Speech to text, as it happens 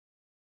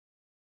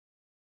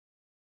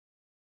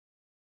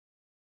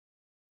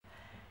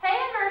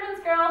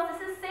Inversions girls,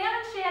 this is Sam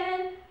and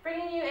Shannon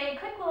bringing you a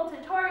quick little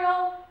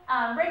tutorial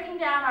breaking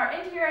down our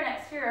interior and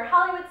exterior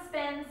Hollywood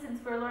spins, since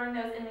we're learning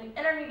those in the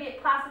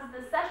intermediate classes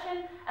this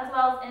session, as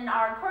well as in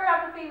our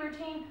choreography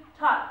routine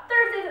taught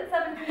Thursdays at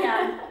 7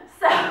 p.m.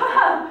 So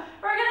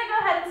we're going to go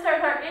ahead and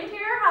start with our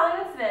interior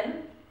Hollywood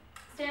spin.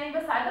 Standing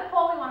beside the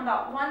pole, we want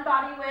about one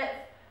body width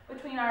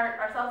between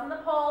ourselves and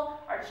the pole.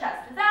 Our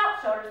chest is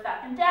out, shoulders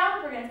back and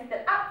down. We're going to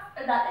take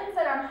that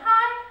inside arm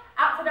high,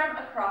 outside arm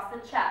across the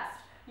chest.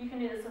 You can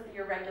do this with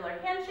your regular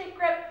handshake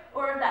grip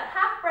or that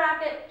half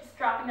bracket, just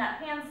dropping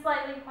that hand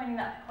slightly, pointing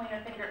that pointer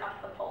finger up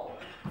the pole.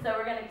 So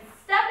we're going to be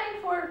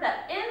stepping forward with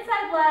that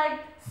inside leg,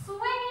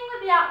 swinging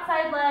with the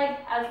outside leg.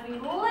 As we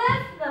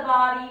lift the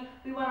body,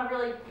 we want to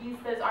really use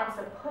those arms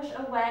to push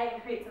away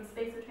and create some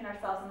space between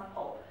ourselves and the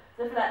pole.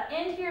 So for that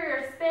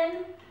interior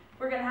spin,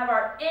 we're going to have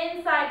our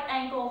inside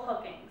ankle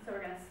hooking. So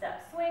we're going to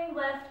step, swing,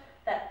 lift.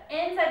 That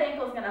inside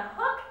ankle is going to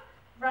hook,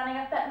 running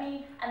up that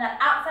knee, and that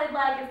outside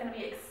leg is going to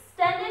be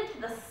extended to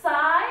the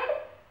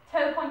side,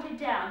 toe pointed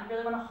down. You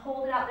really want to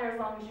hold it out there as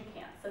long as you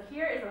can. So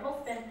here is the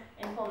whole spin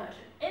in full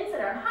motion.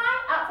 Inside arm high,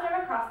 outside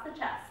arm across the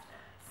chest.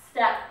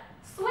 Step,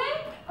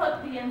 swing,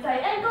 hook the inside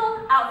ankle,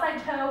 outside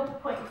toe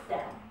points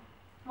down.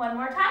 One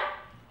more time.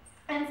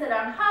 Inside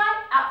arm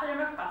high, outside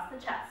arm across the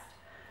chest.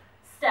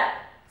 Step,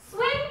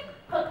 swing,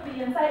 hook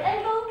the inside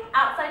ankle,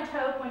 outside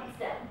toe points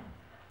down.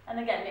 And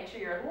again, make sure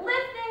you're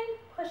lifting,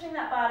 pushing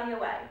that body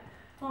away.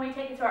 When we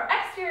take it to our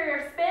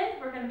exterior spin,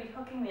 we're going to be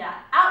hooking the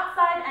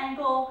outside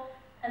ankle,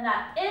 and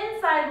that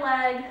inside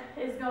leg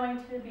is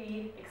going to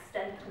be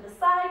extended to the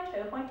side,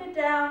 toe pointed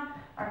down.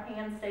 Our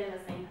hands stay in the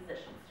same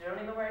position, so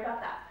don't even worry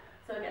about that.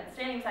 So again,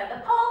 standing beside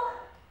the pole,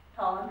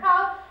 tall and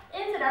proud,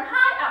 inside arm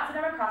high,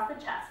 outside arm across the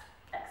chest.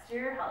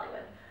 Exterior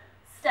Hollywood.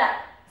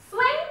 Step,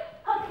 swing,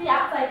 hook the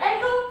outside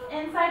ankle,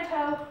 inside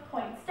toe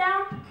points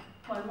down.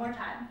 One more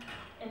time.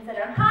 Inside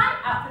arm high,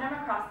 outside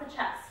arm across the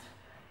chest.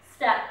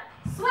 Step,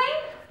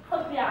 swing,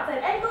 hook the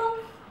outside ankle,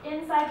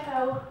 inside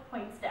toe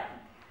points down.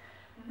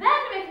 Then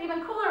to make it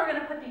even cooler, we're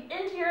going to put the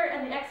interior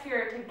and the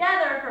exterior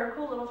together for a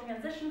cool little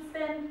transition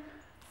spin.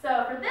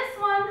 So for this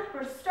one,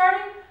 we're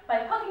starting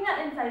by hooking that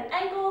inside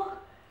ankle,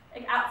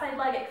 outside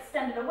leg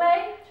extended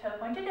away, toe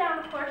pointed down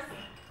of course,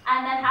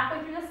 and then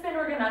halfway through the spin,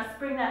 we're going to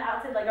bring that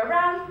outside leg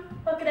around,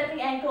 hook it at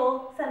the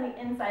ankle, send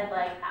the inside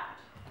leg out.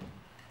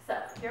 So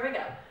here we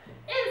go.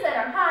 Inside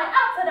arm high,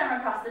 outside arm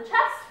across the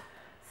chest,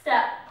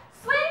 step,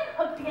 swing,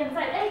 hook the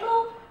inside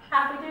ankle,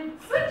 halfway through,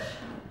 switch,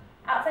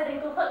 outside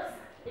ankle hooks,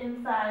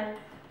 inside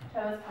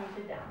toes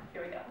pointed down.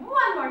 Here we go.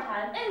 One more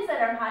time. Inside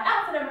arm high,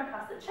 outside arm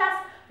across the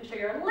chest. Make sure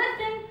you're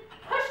lifting,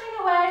 pushing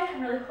away,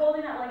 and really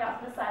holding that leg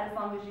out to the side as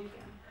long as you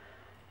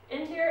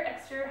can. Interior,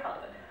 exterior,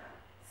 Hollywood.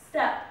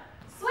 Step,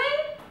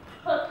 swing,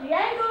 hook the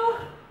ankle,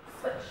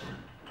 switch.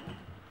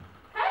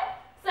 Okay?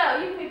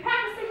 So you can be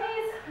practicing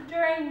these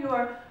during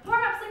your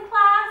warm-ups in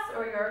class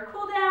or your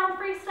cool-down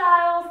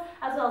freestyles,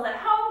 as well as at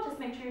home. Just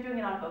make sure you're doing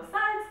it on both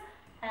sides.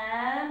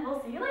 And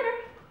we'll see you later.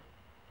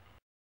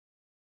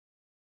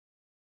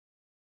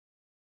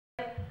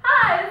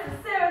 Hi, this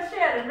is Sarah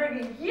Shannon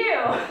bringing you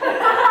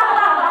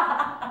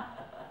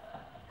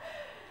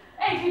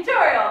a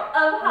tutorial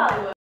of Hollywood.